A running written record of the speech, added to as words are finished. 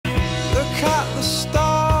the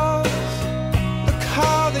stars, look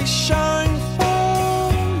how they shine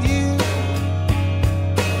for you,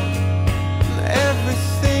 and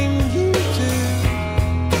everything you do.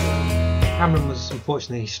 Cameron was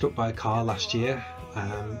unfortunately struck by a car last year,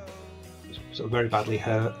 sort of very badly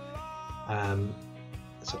hurt.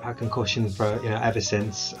 Sort of had concussion for ever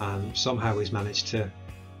since, and somehow he's managed to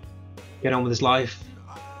get on with his life,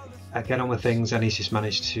 get on with things, and he's just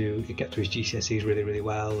managed to get through his GCSEs really, really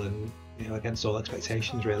well, and against all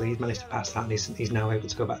expectations really. He's managed to pass that, and he's now able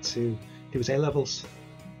to go back to do his A-levels,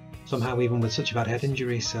 somehow, even with such a bad head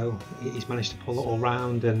injury. So he's managed to pull it all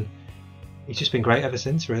round, and he's just been great ever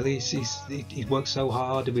since really. He's worked so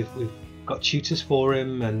hard. We've got tutors for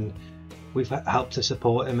him, and we've helped to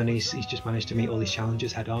support him, and he's just managed to meet all these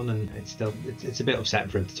challenges head on. And it's a bit upsetting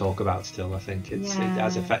for him to talk about still. I think it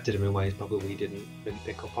has affected him in ways probably we didn't really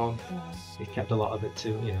pick up on. He's kept a lot of it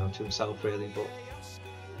to himself really, but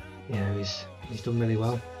he's done really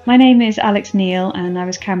well. My name is Alex Neal, and I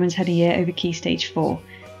was Cameron's head of year over Key Stage 4.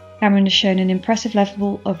 Cameron has shown an impressive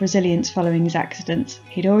level of resilience following his accident.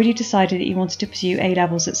 He'd already decided that he wanted to pursue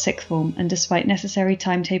A-levels at sixth form, and despite necessary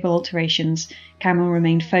timetable alterations, Cameron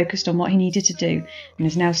remained focused on what he needed to do and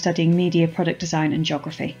is now studying media, product design and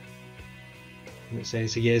geography. It's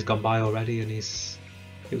a year's gone by already, and it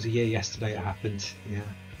was a year yesterday it happened. Yeah.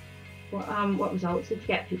 What results did you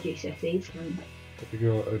get for GCSEs? I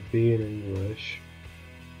got a B in English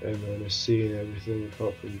and then a C in everything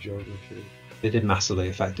apart from geography. It did massively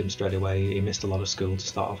affect him straight away. He missed a lot of school to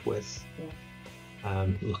start off with.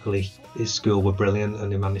 Luckily his school were brilliant,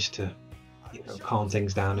 and they managed to calm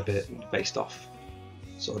things down a bit based off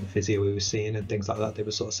sort of the physio we were seeing and things like that. They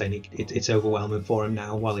were sort of saying it's overwhelming for him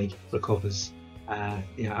now while he recovers.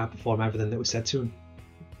 Outperform everything that was said to him,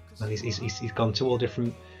 and he's gone to all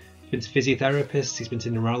different. He's been to physiotherapists, he's been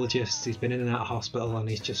to neurologists, he's been in and out of hospital, and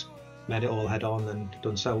he's just made it all head on and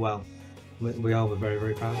done so well. We all were very,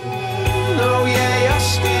 very proud of him. Oh yeah, your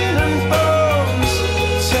skin and bones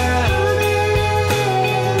turn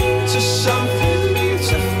into something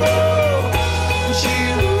beautiful.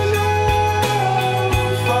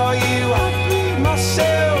 And for you I bleed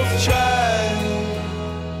myself dry.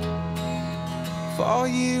 For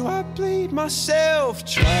you I bleed myself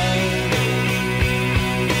dry.